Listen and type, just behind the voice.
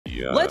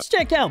Yeah. Let's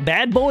check out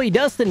bad boy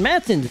Dustin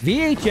Mattson's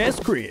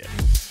VHS crib.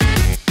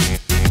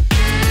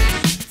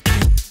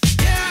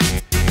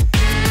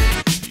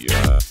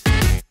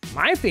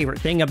 My favorite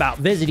thing about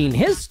visiting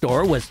his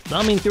store was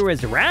thumbing through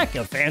his rack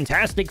of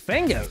fantastic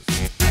fingers.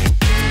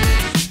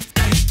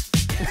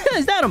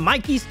 Is that a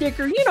Mikey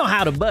sticker? You know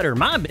how to butter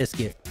my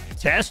biscuit.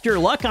 Test your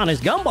luck on his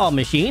gumball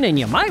machine and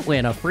you might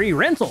win a free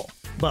rental.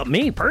 But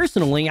me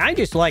personally, I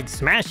just like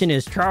smashing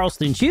his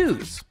Charleston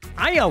shoes.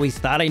 I always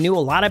thought I knew a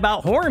lot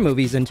about horror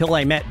movies until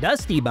I met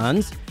Dusty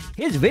Buns.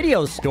 His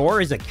video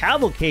store is a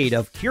cavalcade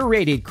of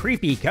curated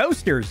creepy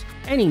coasters,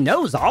 and he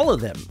knows all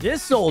of them.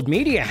 This old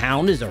media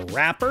hound is a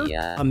rapper,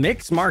 a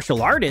mixed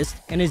martial artist,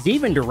 and is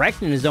even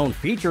directing his own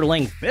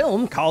feature-length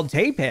film called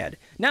Tapehead.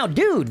 Now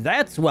dude,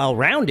 that's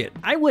well-rounded.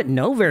 I wouldn't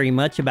know very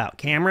much about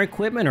camera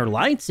equipment or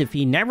lights if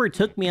he never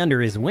took me under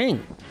his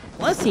wing.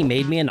 Plus he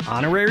made me an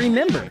honorary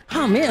member.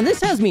 Oh man,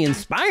 this has me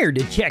inspired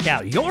to check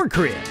out your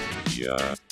crib. Yeah.